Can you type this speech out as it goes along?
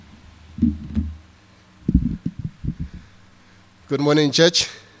Good morning, church.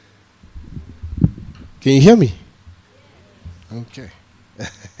 Can you hear me? Okay.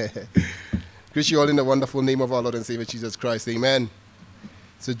 Greet you all in the wonderful name of our Lord and Savior Jesus Christ. Amen.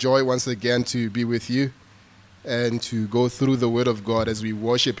 It's a joy once again to be with you and to go through the Word of God as we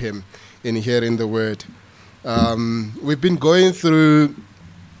worship Him in hearing the Word. We've been going through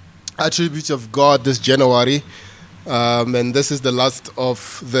attributes of God this January, and this is the last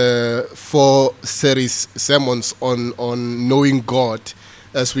of the 4 series sermons on knowing God.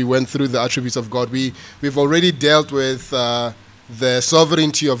 As we went through the attributes of God, we've already dealt with the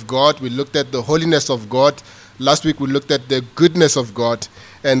sovereignty of God. We looked at the holiness of God. Last week we looked at the goodness of God,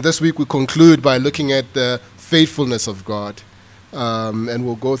 and this week we conclude by looking at the faithfulness of God. And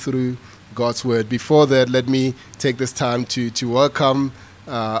we'll go through God's word. Before that, let me take this time to welcome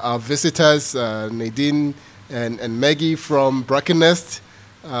our visitors, Nadine and Maggie from Brackenest.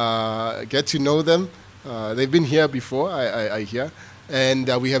 Get to know them. They've been here before, I hear. And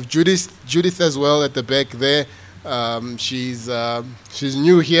we have Judith as well at the back there. She's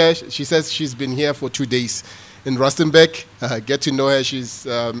new here. She says she's been here for 2 days in Rustenburg. Get to know her. She's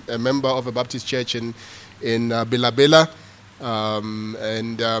a member of a Baptist church in Bela.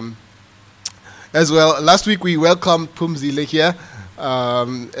 As well, last week we welcomed Pumzile here.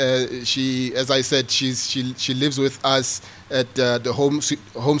 She, as I said, she lives with us at the Home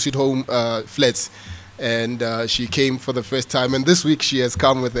Sweet Home flats. And she came for the first time. And this week she has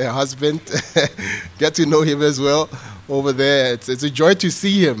come with her husband. Get to know him as well over there. It's a joy to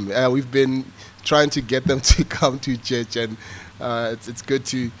see him. We've been trying to get them to come to church. And it's good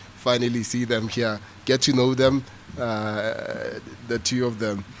to finally see them here. Get to know them, the two of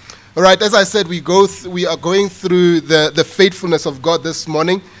them. All right, as I said, we are going through the faithfulness of God this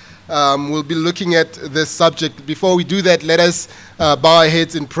morning. We'll be looking at this subject. Before we do that, let us bow our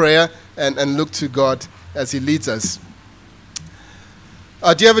heads in prayer and look to God as He leads us.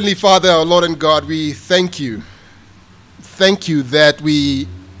 Dear Heavenly Father, our Lord and God, we thank you. Thank you that we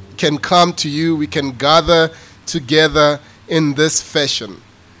can come to you, we can gather together in this fashion.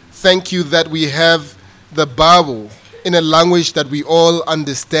 Thank you that we have the Bible in a language that we all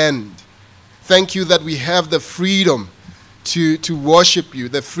understand. Thank you that we have the freedom to worship you,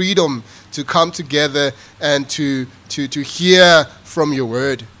 the freedom to come together and to hear from your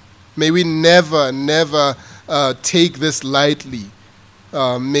word. May we never take this lightly.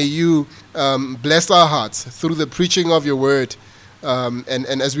 May you bless our hearts through the preaching of your word, and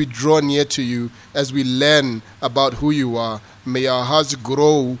as we draw near to you, as we learn about who you are. May our hearts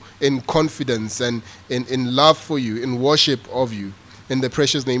grow in confidence and in love for you, in worship of you. In the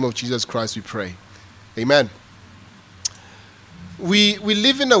precious name of Jesus Christ we pray. Amen. We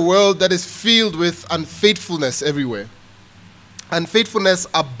live in a world that is filled with unfaithfulness everywhere. Unfaithfulness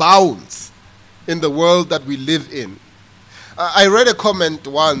abounds in the world that we live in. I read a comment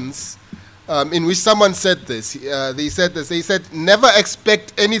once in which someone said this. They said, never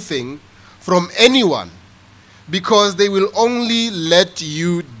expect anything from anyone because they will only let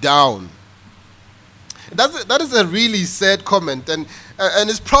you down. That is a really sad comment, and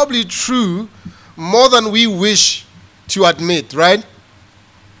it's probably true more than we wish to admit, right?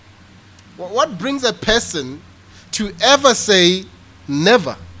 What brings a person to ever say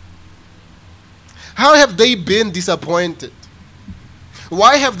never? How have they been disappointed?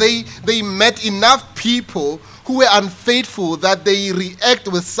 Why have they met enough people who were unfaithful that they react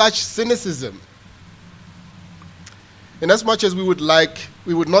with such cynicism? And as much as we would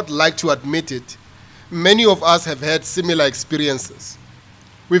not like to admit it, many of us have had similar experiences.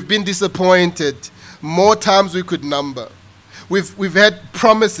 We've been disappointed more times we could number. We've had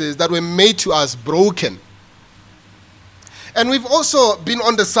promises that were made to us broken. And we've also been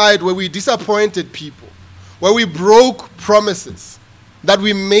on the side where we disappointed people, where we broke promises that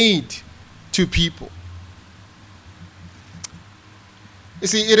we made to people. You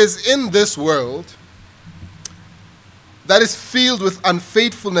see, it is in this world that is filled with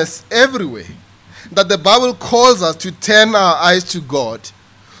unfaithfulness everywhere that the Bible calls us to turn our eyes to God,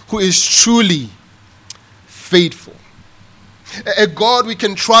 who is truly faithful. A God we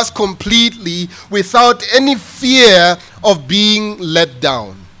can trust completely without any fear of being let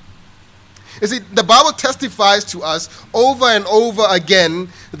down. You see, the Bible testifies to us over and over again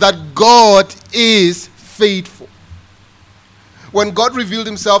that God is faithful. When God revealed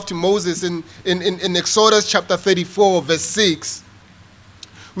himself to Moses in Exodus chapter 34, verse 6,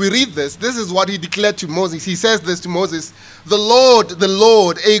 we read this. This is what he declared to Moses. He says this to Moses, the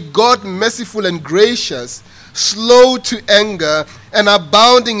Lord, a God merciful and gracious, slow to anger, and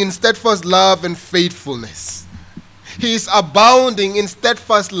abounding in steadfast love and faithfulness. He is abounding in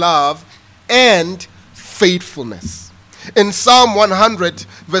steadfast love and faithfulness. In Psalm 100,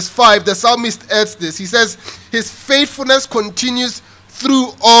 verse 5, the psalmist adds this. He says, his faithfulness continues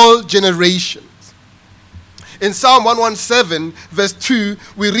through all generations. In Psalm 117, verse 2,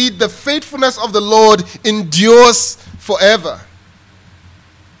 we read, the faithfulness of the Lord endures forever.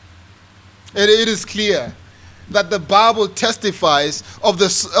 It is clear that the Bible testifies of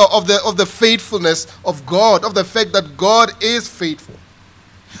the faithfulness of God, of the fact that God is faithful.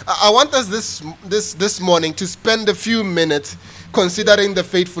 I want us this morning to spend a few minutes considering the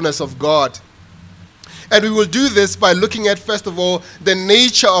faithfulness of God. And we will do this by looking at, first of all, the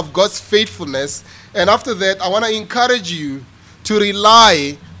nature of God's faithfulness. And after that, I want to encourage you to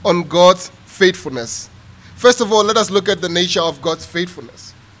rely on God's faithfulness. First of all, let us look at the nature of God's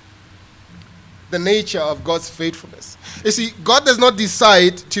faithfulness. The nature of God's faithfulness. You see, God does not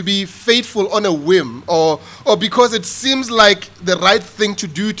decide to be faithful on a whim or because it seems like the right thing to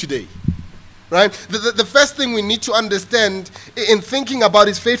do today. Right? The first thing we need to understand in thinking about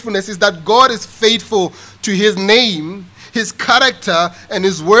his faithfulness is that God is faithful to his name, his character, and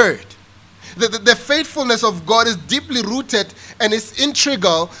his word. The faithfulness of God is deeply rooted and is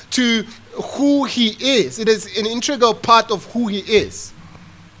integral to who he is. It is an integral part of who he is.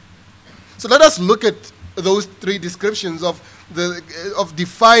 So let us look at those three descriptions of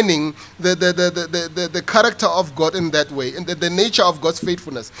defining the character of God in that way, and the nature of God's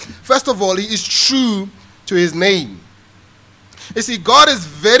faithfulness. First of all, he is true to his name. You see, God is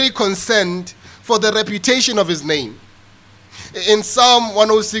very concerned for the reputation of his name. In Psalm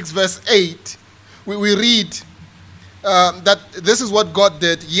 106, verse 8, we read that this is what God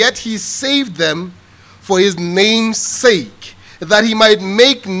did. Yet he saved them for his name's sake, that he might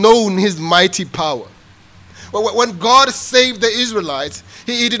make known his mighty power. When God saved the Israelites,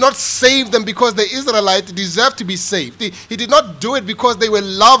 he did not save them because the Israelites deserved to be saved. He did not do it because they were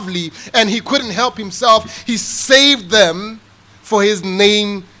lovely and he couldn't help himself. He saved them for his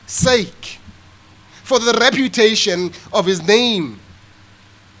name's sake, for the reputation of his name.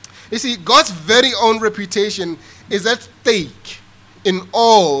 You see, God's very own reputation is at stake in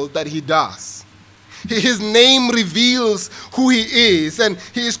all that he does. His name reveals who he is, and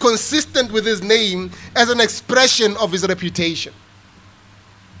he is consistent with his name as an expression of his reputation.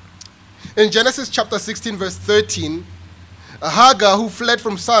 In Genesis chapter 16, verse 13, Hagar, who fled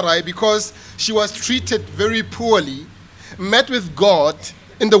from Sarai because she was treated very poorly, met with God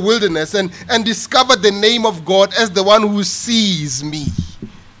in the wilderness and discovered the name of God as the one who sees me.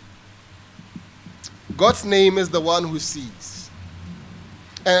 God's name is the one who sees.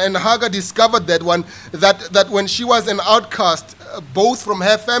 And Hagar discovered that when she was an outcast, both from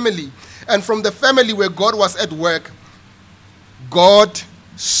her family and from the family where God was at work, God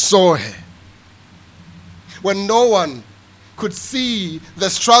saw her. When no one could see the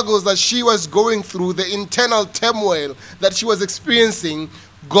struggles that she was going through, the internal turmoil that she was experiencing,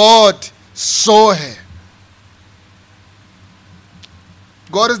 God saw her.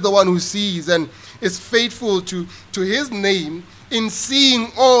 God is the one who sees and is faithful to his name in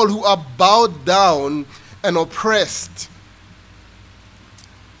seeing all who are bowed down and oppressed.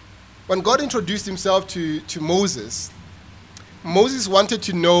 When God introduced himself to Moses, Moses wanted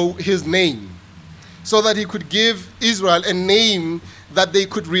to know his name so that he could give Israel a name that they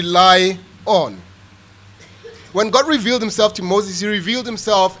could rely on. When God revealed himself to Moses, he revealed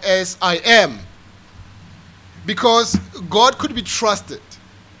himself as I am, because God could be trusted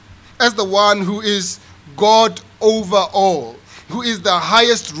as the one who is God over all, who is the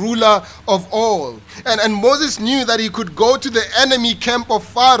highest ruler of all. And Moses knew that he could go to the enemy camp of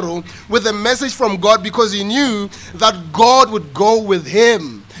Pharaoh with a message from God because he knew that God would go with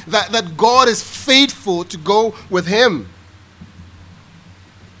him, that God is faithful to go with him.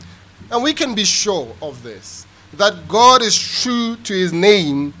 And we can be sure of this, that God is true to his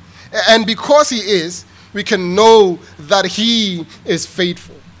name, and because he is, we can know that he is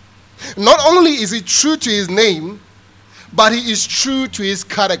faithful. Not only is he true to his name, but he is true to his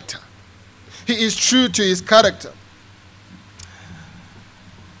character. He is true to his character.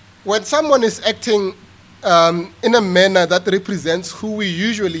 When someone is acting in a manner that represents who we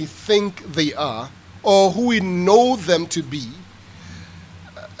usually think they are or who we know them to be,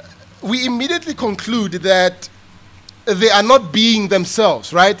 we immediately conclude that they are not being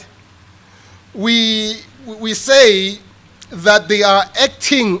themselves, right? We say that they are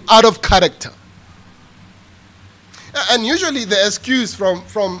acting out of character. And usually the excuse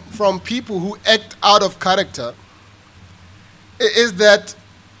from people who act out of character is that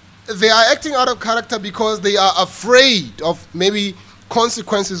they are acting out of character because they are afraid of maybe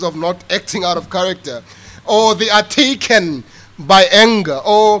consequences of not acting out of character, or they are taken by anger,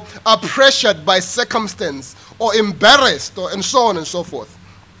 or are pressured by circumstance, or embarrassed, and so on and so forth.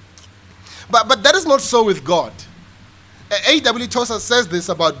 But that is not so with God. A.W. Tozer says this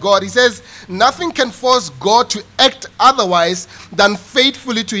about God. He says, nothing can force God to act otherwise than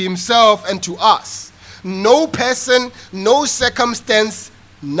faithfully to himself and to us. No person, no circumstance,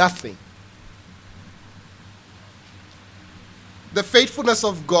 nothing. The faithfulness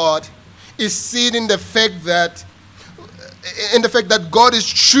of God is seen in the fact that God is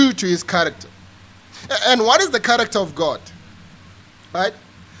true to his character. And what is the character of God? Right?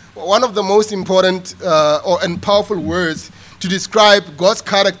 One of the most important and powerful words to describe God's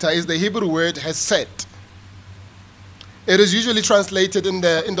character is the Hebrew word hesed. It is usually translated in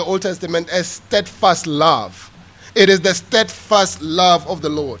the Old Testament as steadfast love. It is the steadfast love of the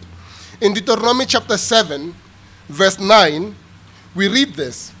Lord. In Deuteronomy chapter 7, verse 9, we read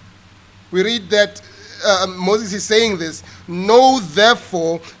this. We read that Moses is saying this, know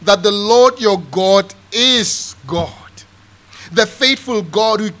therefore that the Lord your God is God, the faithful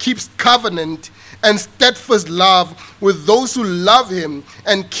God who keeps covenant and steadfast love with those who love him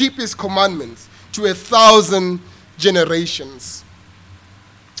and keep his commandments to 1,000 generations.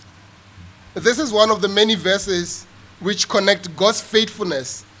 This is one of the many verses which connect God's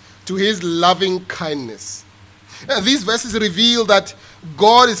faithfulness to his loving kindness. These verses reveal that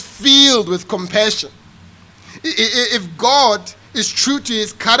God is filled with compassion. If God is true to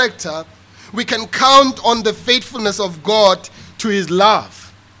his character, we can count on the faithfulness of God to his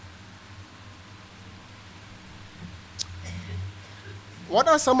love. What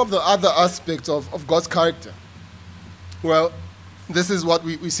are some of the other aspects of God's character? Well, this is what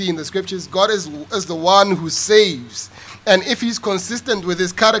we see in the scriptures. God is the one who saves. And if he's consistent with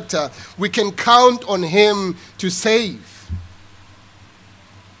his character, we can count on him to save.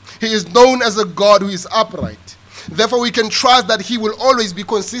 He is known as a God who is upright. Therefore, we can trust that he will always be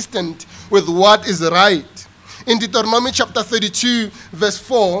consistent with what is right. In Deuteronomy chapter 32, verse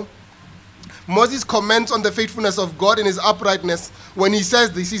 4, Moses comments on the faithfulness of God in his uprightness when he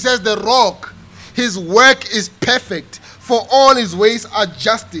says this. He says, the rock, his work is perfect, for all his ways are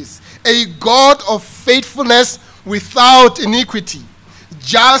justice. A God of faithfulness without iniquity.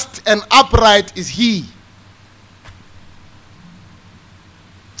 Just and upright is he.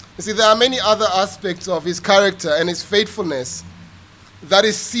 You see, there are many other aspects of his character and his faithfulness that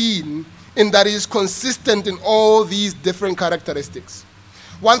is seen in that he is consistent in all these different characteristics.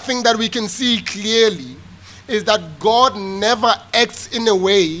 One thing that we can see clearly is that God never acts in a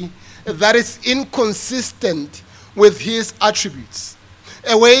way that is inconsistent with his attributes,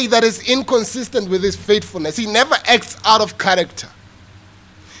 a way that is inconsistent with his faithfulness. He never acts out of character.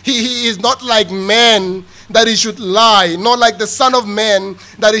 He is not like man that he should lie, nor like the Son of Man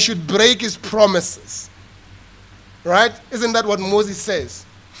that he should break his promises. Right? Isn't that what Moses says?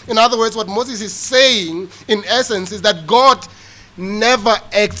 In other words, what Moses is saying, in essence, is that God never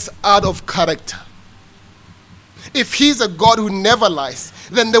acts out of character. If he's a God who never lies,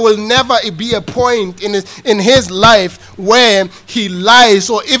 then there will never be a point in his life where he lies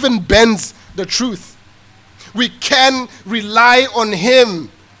or even bends the truth. We can rely on him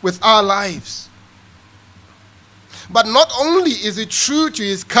with our lives. But not only is he true to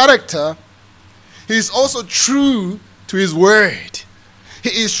his character, he is also true to his word. He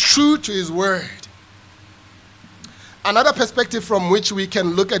is true to his word. Another perspective from which we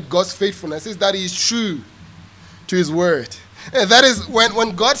can look at God's faithfulness is that he is true to his word. And that is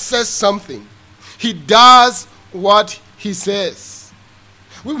when God says something, he does what he says.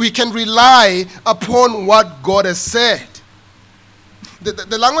 We can rely upon what God has said.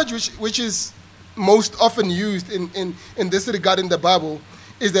 The language which is most often used in this regard in the Bible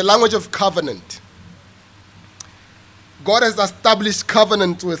is the language of covenant. God has established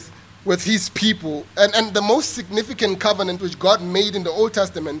covenant with his people. And the most significant covenant which God made in the Old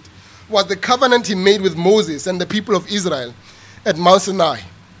Testament was the covenant he made with Moses and the people of Israel at Mount Sinai.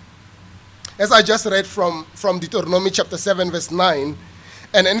 As I just read from Deuteronomy chapter 7, verse 9,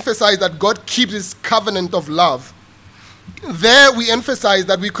 and emphasized that God keeps his covenant of love, there we emphasize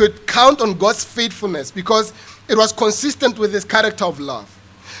that we could count on God's faithfulness because it was consistent with his character of love.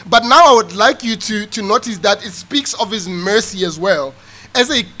 But now I would like you to notice that it speaks of his mercy as well as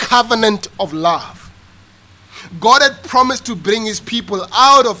a covenant of love. God had promised to bring his people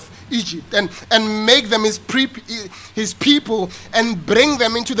out of Egypt and make them his people and bring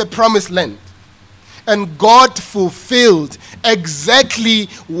them into the promised land. And God fulfilled exactly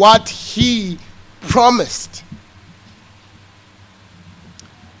what he promised.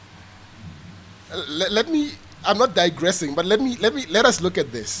 I'm not digressing, but let us look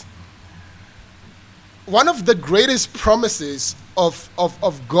at this. one of the greatest promises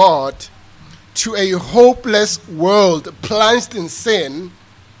of God to a hopeless world plunged in sin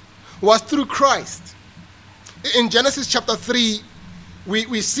was through Christ. In Genesis chapter 3,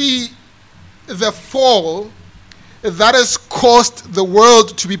 we see the fall that has caused the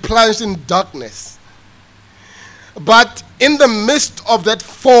world to be plunged in darkness. But in the midst of that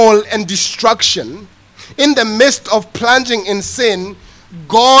fall and destruction, in the midst of plunging in sin,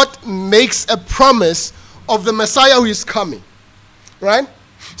 God makes a promise of the Messiah who is coming. Right?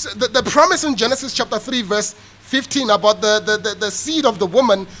 So the promise in Genesis chapter 3 verse 15 about the seed of the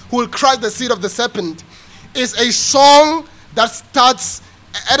woman who will crush the seed of the serpent is a song that starts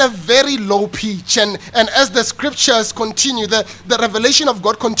at a very low pitch, and as the scriptures continue, the revelation of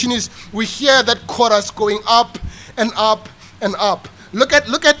God continues, we hear that chorus going up and up and up. Look at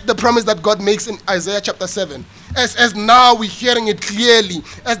the promise that God makes in Isaiah chapter 7. As now we're hearing it clearly,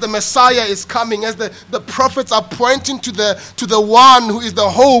 as the Messiah is coming, as the prophets are pointing to the one who is the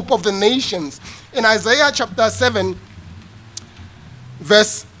hope of the nations. In Isaiah chapter 7,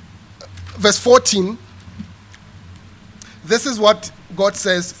 verse 14, this is what God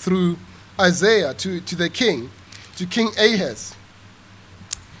says through Isaiah to the king, to King Ahaz.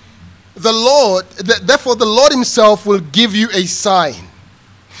 Therefore the Lord himself will give you a sign.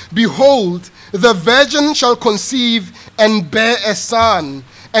 Behold, the virgin shall conceive and bear a son,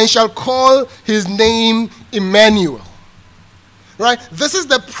 and shall call his name Emmanuel. Right? This is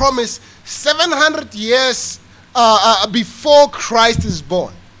the promise 700 years before Christ is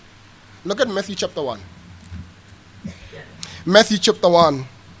born. Look at Matthew chapter 1. Matthew chapter 1.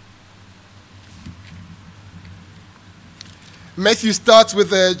 Matthew starts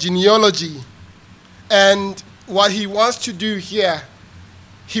with a genealogy, and what he wants to do here,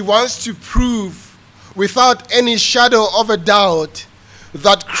 he wants to prove without any shadow of a doubt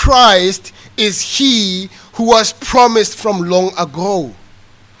that Christ is he who was promised from long ago.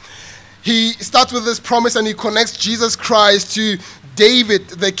 He starts with this promise and he connects Jesus Christ to David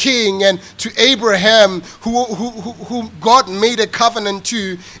the king and to Abraham who God made a covenant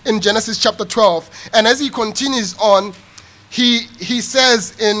to in Genesis chapter 12. And as he continues on, he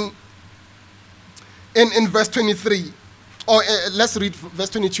says in verse 23, or let's read verse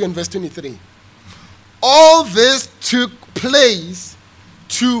 22 and verse 23. All this took place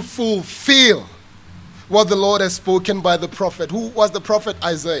to fulfill what the Lord has spoken by the prophet. Who was the prophet?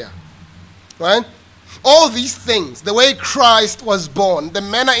 Isaiah. Right? All these things, the way Christ was born, the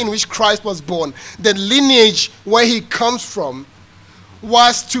manner in which Christ was born, the lineage where he comes from,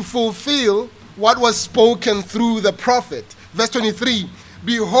 was to fulfill what was spoken through the prophet. Verse 23,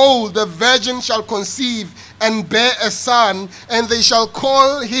 behold, the virgin shall conceive and bear a son, and they shall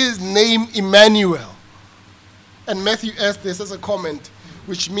call his name Emmanuel. And Matthew adds this as a comment,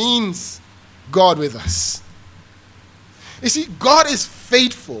 which means God with us. You see, God is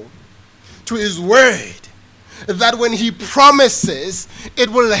faithful to his word, that when he promises, it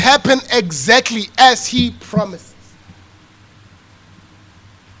will happen exactly as he promises.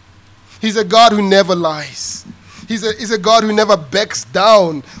 He's a God who never lies. He's a God who never backs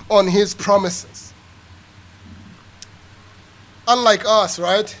down on his promises. Unlike us,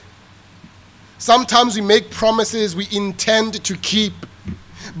 right? Sometimes we make promises we intend to keep,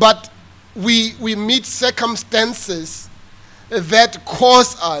 but we meet circumstances that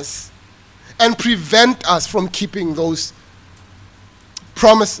cause us and prevent us from keeping those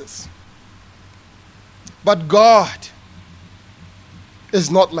promises. But God is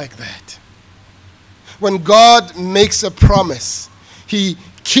not like that. When God makes a promise, he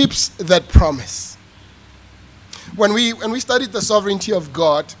keeps that promise. When we studied the sovereignty of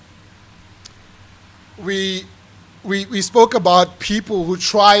God, we spoke about people who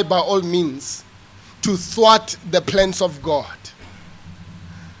try by all means to thwart the plans of God.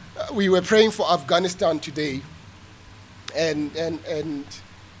 We were praying for Afghanistan today, and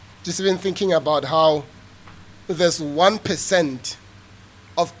just even thinking about how there's 1%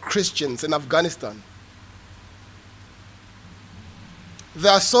 of Christians in Afghanistan.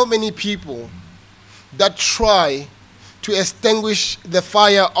 There are so many people that try to extinguish the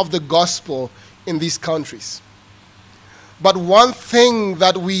fire of the gospel in these countries. But one thing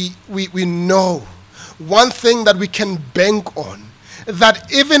that we know, one thing that we can bank on,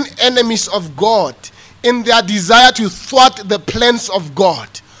 that even enemies of God, in their desire to thwart the plans of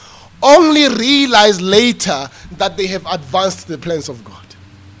God, only realize later that they have advanced the plans of God.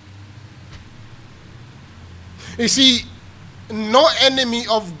 You see, no enemy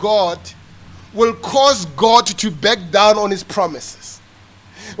of God will cause God to back down on his promises.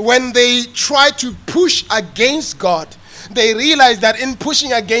 When they try to push against God, they realize that in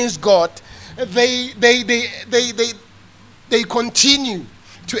pushing against God, they continue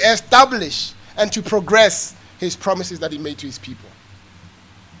to establish and to progress his promises that he made to his people.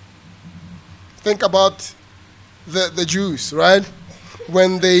 Think about the Jews, right?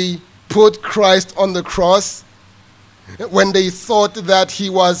 When they put Christ on the cross, when they thought that he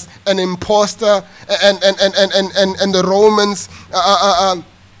was an impostor, and the Romans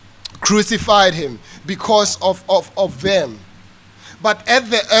crucified him because of them. But at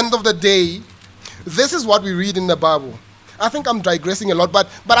the end of the day, this is what we read in the Bible. I think I'm digressing a lot, but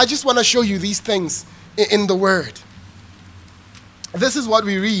I just want to show you these things in the Word. This is what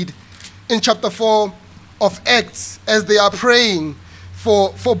we read in chapter 4 of Acts as they are praying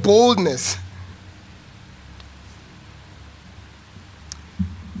for boldness.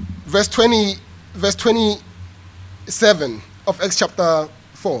 Verse 27 of Acts chapter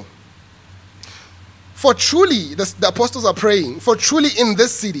 4. For truly, the apostles are praying, for truly in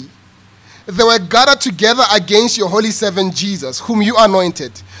this city they were gathered together against your holy servant Jesus, whom you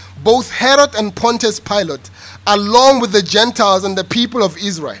anointed, both Herod and Pontius Pilate, along with the Gentiles and the people of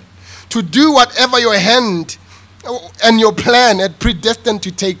Israel, to do whatever your hand and your plan had predestined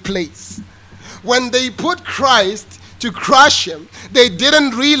to take place. When they put Christ to crush him, they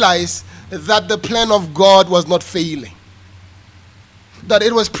didn't realize that the plan of God was not failing, that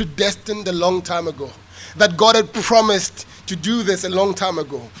it was predestined a long time ago, that God had promised to do this a long time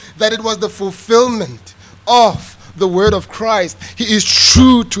ago, that it was the fulfillment of the word of Christ. He is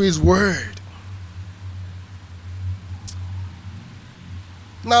true to his word.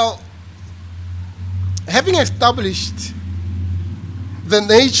 Now, having established the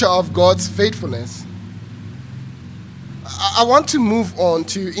nature of God's faithfulness, I want to move on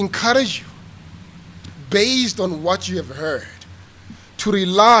to encourage you, based on what you have heard, to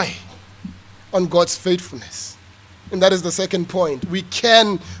rely on God's faithfulness. And that is the second point. We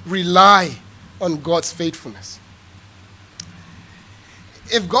can rely on God's faithfulness.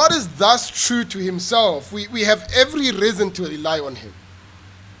 If God is thus true to himself, we have every reason to rely on him.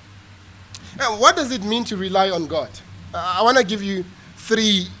 And what does it mean to rely on God? I want to give you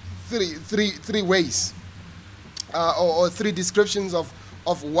three ways, or three descriptions of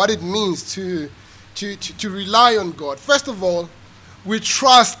what it means to rely on God. First of all, we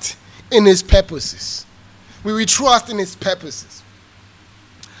trust in his purposes. We trust in his purposes.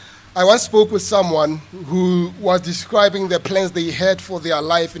 I once spoke with someone who was describing the plans they had for their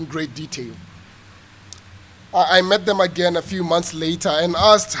life in great detail. I met them again a few months later and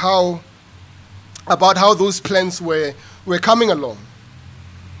asked about how those plans were coming along.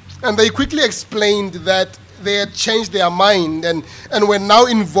 And they quickly explained that they had changed their mind and were now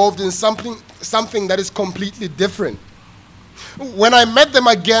involved in something that is completely different. When I met them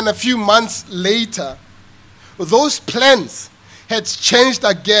again a few months later, those plans had changed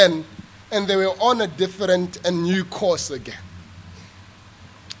again, and they were on a different and new course again.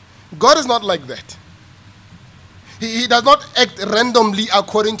 God is not like that. He does not act randomly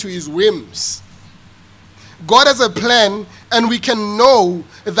according to his whims. God has a plan, and we can know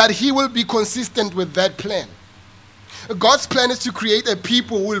that he will be consistent with that plan. God's plan is to create a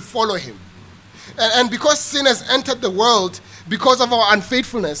people who will follow him. And because sin has entered the world because of our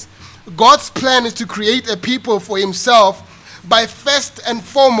unfaithfulness, God's plan is to create a people for himself by first and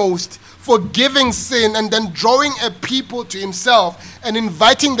foremost forgiving sin and then drawing a people to himself and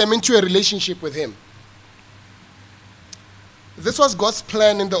inviting them into a relationship with him. This was God's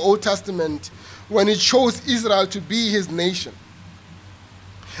plan in the Old Testament when he chose Israel to be his nation.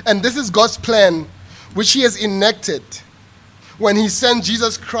 And this is God's plan which he has enacted when he sent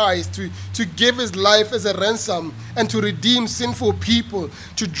Jesus Christ to give his life as a ransom and to redeem sinful people,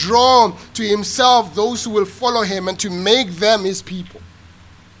 to draw to himself those who will follow him and to make them his people.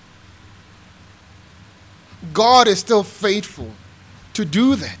 God is still faithful to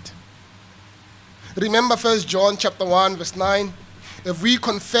do that. Remember 1 John chapter 1 verse 9? If we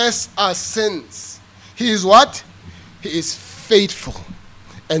confess our sins, he is what? He is faithful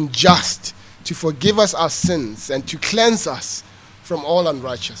and just to forgive us our sins and to cleanse us from all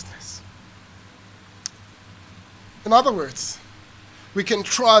unrighteousness. In other words, we can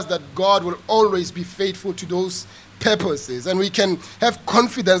trust that God will always be faithful to those purposes, and we can have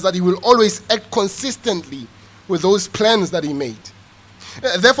confidence that he will always act consistently with those plans that he made.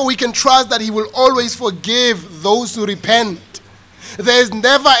 Therefore, we can trust that he will always forgive those who repent. There is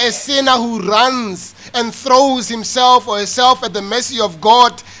never a sinner who runs and throws himself or herself at the mercy of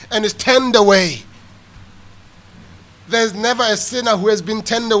God and is turned away. There's never a sinner who has been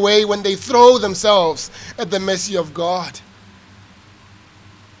turned away when they throw themselves at the mercy of God.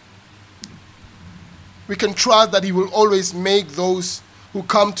 We can trust that he will always make those who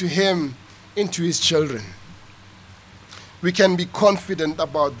come to him into his children. We can be confident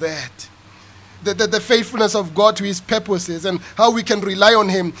about that. The faithfulness of God to his purposes and how we can rely on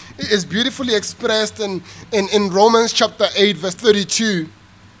him is beautifully expressed in Romans chapter 8, verse 32,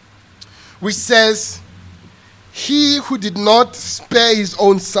 which says, "He who did not spare his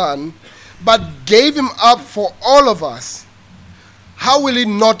own son, but gave him up for all of us, how will he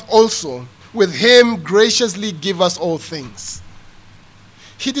not also with him graciously give us all things?"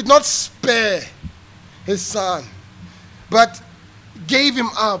 He did not spare his son, but gave him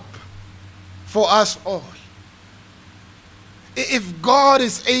up for us all. If God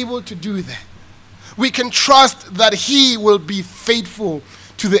is able to do that, we can trust that he will be faithful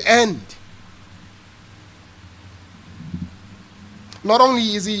to the end. Not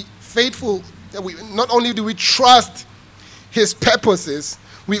only is he faithful, not only do we trust his purposes,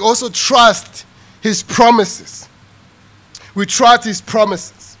 we also trust his promises. We trust his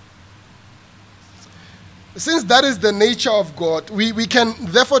promises. Since that is the nature of God, we can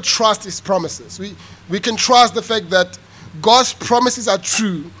therefore trust his promises. We can trust the fact that God's promises are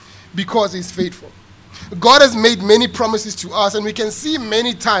true because he's faithful. God has made many promises to us, and we can see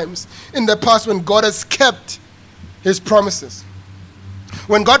many times in the past when God has kept his promises.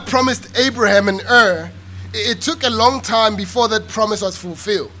 When God promised Abraham and it took a long time before that promise was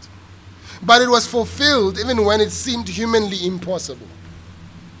fulfilled. But it was fulfilled even when it seemed humanly impossible.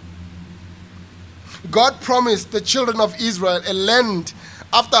 God promised the children of Israel a land.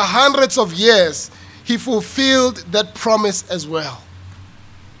 After hundreds of years, he fulfilled that promise as well.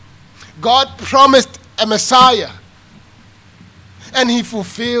 God promised a Messiah, and he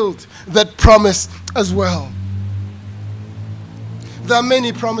fulfilled that promise as well. There are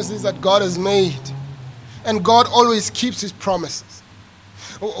many promises that God has made, and God always keeps his promises.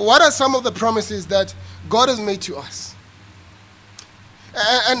 What are some of the promises that God has made to us?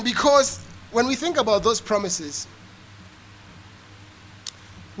 And because when we think about those promises,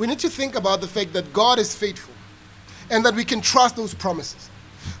 we need to think about the fact that God is faithful and that we can trust those promises.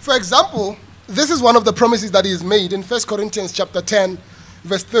 For example, this is one of the promises that he has made in 1 Corinthians chapter 10,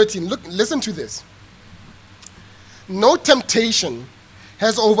 verse 13. Listen to this. "No temptation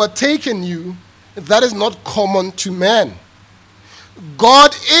has overtaken you that is not common to man.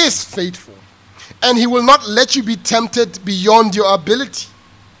 God is faithful, and he will not let you be tempted beyond your ability.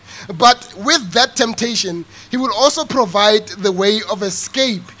 But with that temptation, he will also provide the way of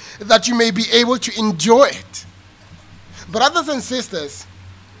escape that you may be able to enjoy it." Brothers and sisters,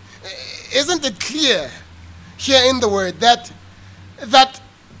 isn't it clear here in the word that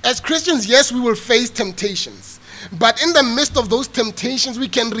as Christians, yes, we will face temptations, but in the midst of those temptations, we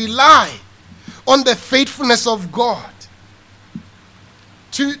can rely on the faithfulness of God.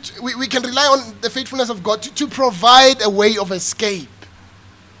 We can rely on the faithfulness of God to provide a way of escape.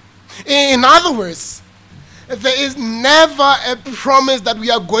 In other words, there is never a promise that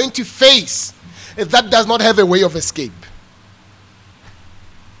we are going to face that does not have a way of escape.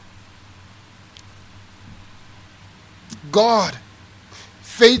 God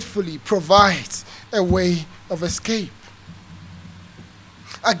faithfully provides a way of escape.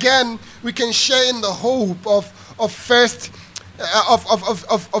 Again, we can share in the hope of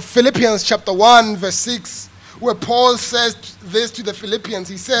Philippians chapter 1, verse 6, where Paul says this to the Philippians.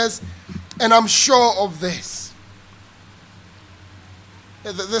 He says, "And I'm sure of this."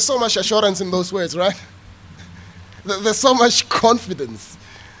 There's so much assurance in those words, right? There's so much confidence.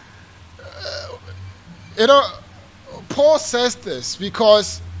 Paul says this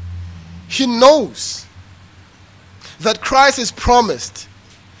because he knows that Christ is promised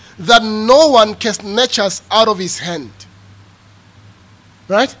that no one can snatch us out of his hand.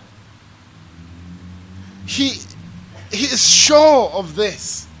 Right? He is sure of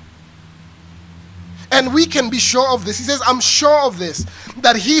this. And we can be sure of this. He says, "I'm sure of this,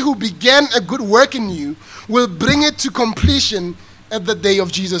 that he who began a good work in you will bring it to completion at the day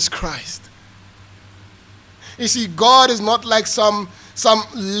of Jesus Christ." You see, God is not like some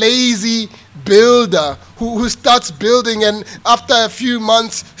lazy builder who starts building and after a few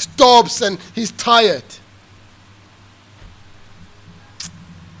months stops and he's tired.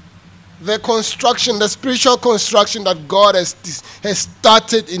 The construction, the spiritual construction that God has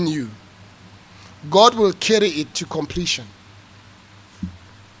started in you, God will carry it to completion.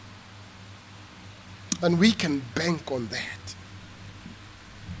 And we can bank on that.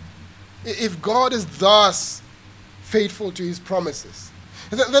 If God is thus faithful to his promises,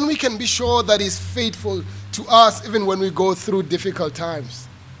 then we can be sure that he's faithful to us even when we go through difficult times.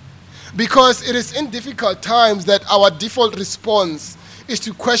 Because it is in difficult times that our default response is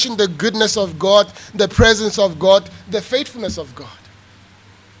to question the goodness of God, the presence of God, the faithfulness of God.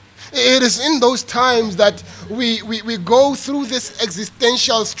 It is in those times that we go through this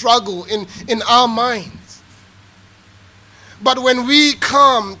existential struggle in our minds. But when we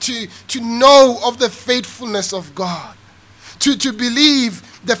come to know of the faithfulness of God, to believe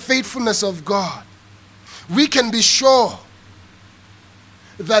the faithfulness of God, we can be sure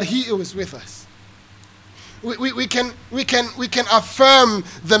that He is with us. We can affirm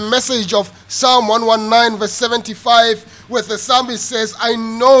the message of Psalm 119 verse 75, where the psalmist says, I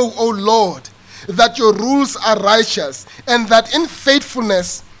know, O Lord, that your rules are righteous, and that in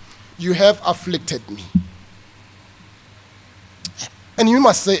faithfulness you have afflicted me. And you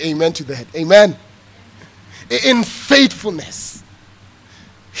must say amen to that. Amen. In faithfulness,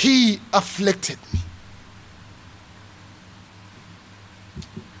 He afflicted me.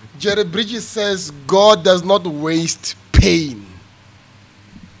 Jerry Bridges says, God does not waste pain.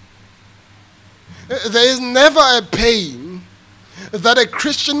 There is never a pain that a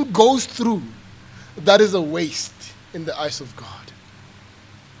Christian goes through that is a waste in the eyes of God.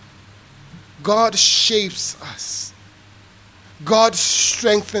 God shapes us. God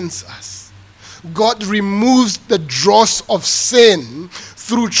strengthens us. God removes the dross of sin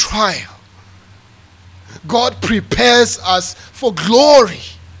through trial. God prepares us for glory.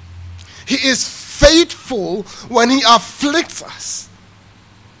 He is faithful when He afflicts us.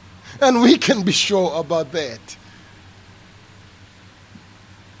 And we can be sure about that.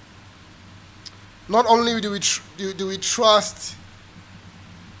 Not only do we trust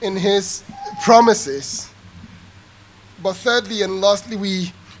in His promises, but thirdly and lastly,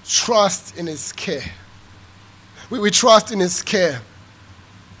 we trust in His care. We trust in His care.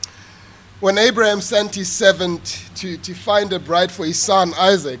 When Abraham sent his servant to find a bride for his son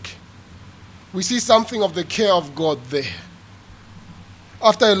Isaac, we see something of the care of God there.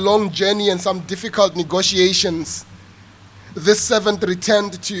 After a long journey and some difficult negotiations, this servant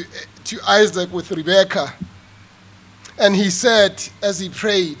returned to Isaac with Rebekah. And he said, as he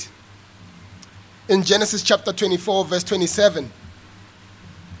prayed, in Genesis chapter 24, verse 27,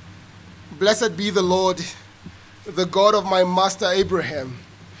 Blessed be the Lord, the God of my master Abraham,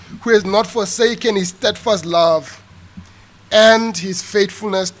 who has not forsaken His steadfast love and His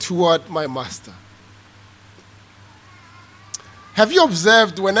faithfulness toward my master. Have you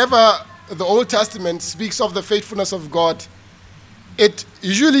observed whenever the Old Testament speaks of the faithfulness of God, it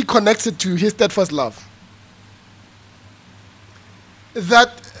usually connects it to His steadfast love?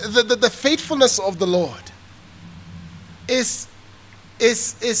 That the faithfulness of the Lord is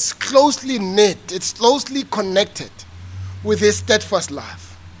closely knit, it's closely connected with His steadfast love.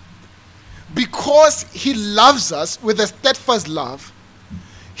 Because He loves us with a steadfast love,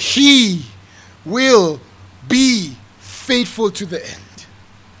 He will be faithful to the end.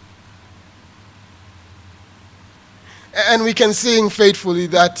 And we can sing faithfully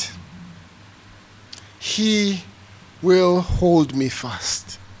that He will hold me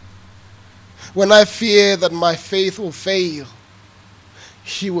fast. When I fear that my faith will fail,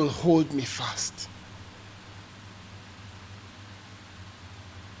 He will hold me fast.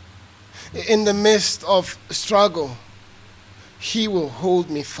 In the midst of struggle, He will hold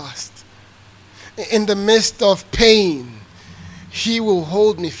me fast. In the midst of pain, He will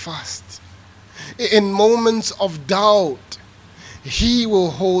hold me fast. In moments of doubt, He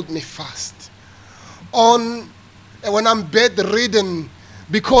will hold me fast. When I'm bedridden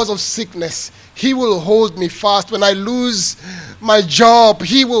because of sickness, He will hold me fast. When I lose my job,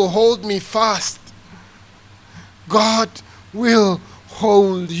 He will hold me fast. God will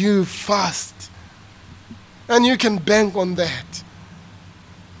hold you fast. And you can bank on that.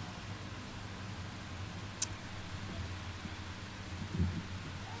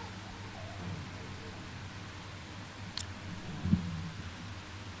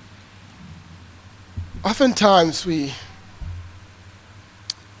 Oftentimes we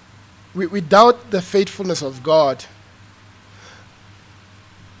doubt the faithfulness of God.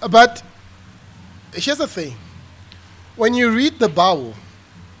 But here's the thing. When you read the Bible,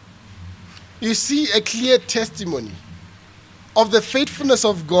 you see a clear testimony of the faithfulness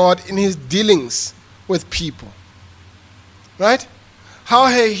of God in His dealings with people. Right? How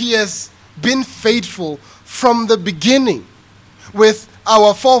He has been faithful from the beginning with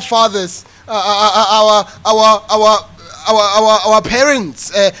our forefathers, our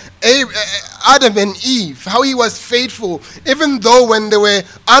parents, Adam and Eve, how He was faithful even though when they were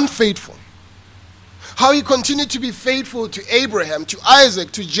unfaithful. How He continued to be faithful to Abraham, to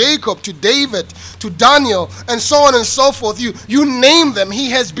Isaac, to Jacob, to David, to Daniel, and so on and so forth. You name them, He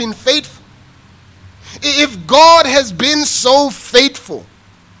has been faithful. If God has been so faithful,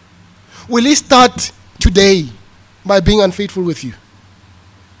 will He start today by being unfaithful with you?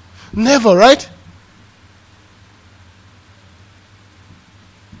 Never, right?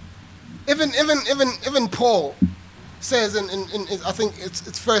 Even Paul says in I think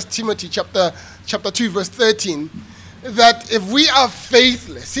it's 1 Timothy chapter 2 verse 13, that if we are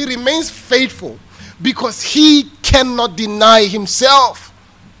faithless, he remains faithful because he cannot deny himself.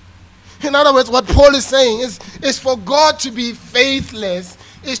 In other words, what Paul is saying is for God to be faithless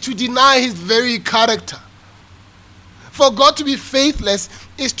is to deny his very character. For God to be faithless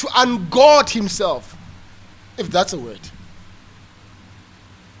is to ungod himself, if that's a word.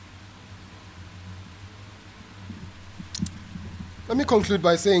 Let me conclude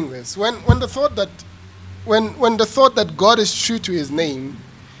by saying this. When the thought that God is true to his name,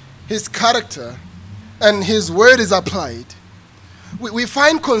 his character, and his word is applied, we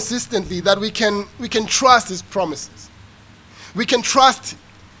find consistently that we can trust his promises. We can trust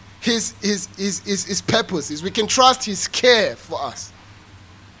his purposes. We can trust his care for us.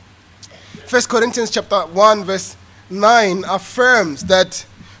 1 Corinthians chapter 1 verse 9 affirms that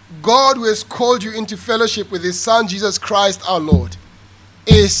God, who has called you into fellowship with his Son Jesus Christ our Lord,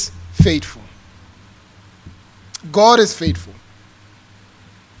 is faithful. God is faithful.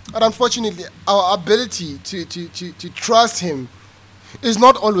 But unfortunately, our ability to trust him is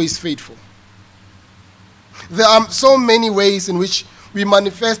not always faithful. There are so many ways in which we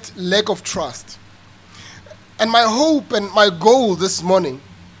manifest lack of trust. And my hope and my goal this morning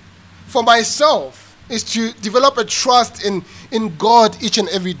for myself is to develop a trust in God each and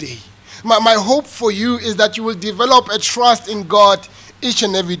every day. My hope for you is that you will develop a trust in God each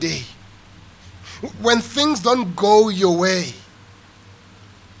and every day. When things don't go your way,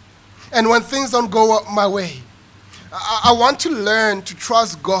 and when things don't go my way, I want to learn to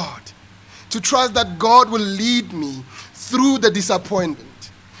trust God, to trust that God will lead me through the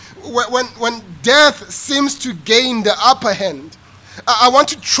disappointment. When death seems to gain the upper hand, I want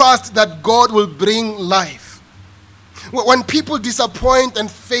to trust that God will bring life. When people disappoint and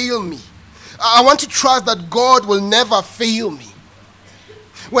fail me, I want to trust that God will never fail me.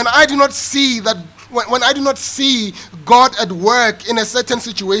 When I do not see God at work in a certain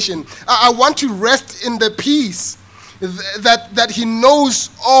situation, I want to rest in the peace that he knows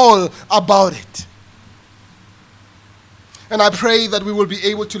all about it. And I pray that we will be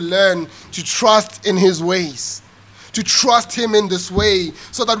able to learn to trust in his ways, to trust him in this way,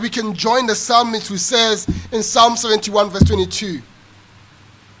 so that we can join the psalmist who says in Psalm 71 verse 22,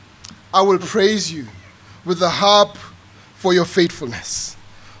 I will praise you with the harp for your faithfulness.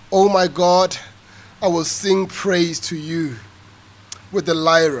 Oh my God, I will sing praise to you with the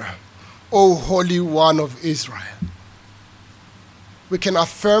lyre, O Holy One of Israel. We can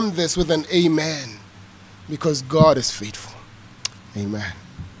affirm this with an amen because God is faithful. Amen.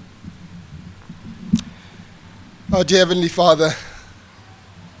 Our dear Heavenly Father,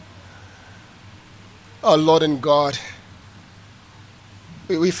 our Lord and God,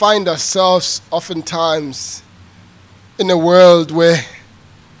 we find ourselves oftentimes in a world where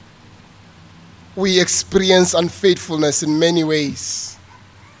we experience unfaithfulness in many ways.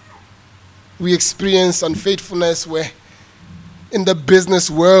 We experience unfaithfulness in the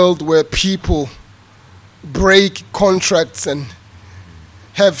business world where people break contracts and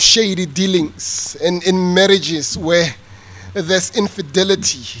have shady dealings, in marriages where there's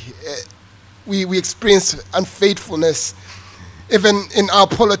infidelity. We experience unfaithfulness even in our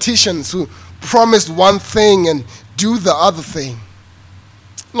politicians who promised one thing and do the other thing.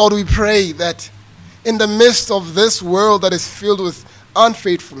 Lord, we pray that in the midst of this world that is filled with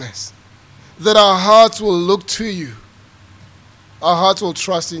unfaithfulness, that our hearts will look to you. Our hearts will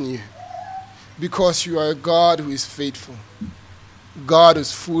trust in you because you are a God who is faithful. God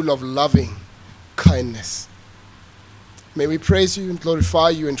is full of loving kindness. May we praise you and glorify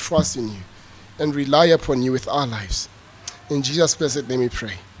you and trust in you and rely upon you with our lives. In Jesus' blessed name we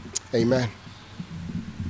pray. Amen.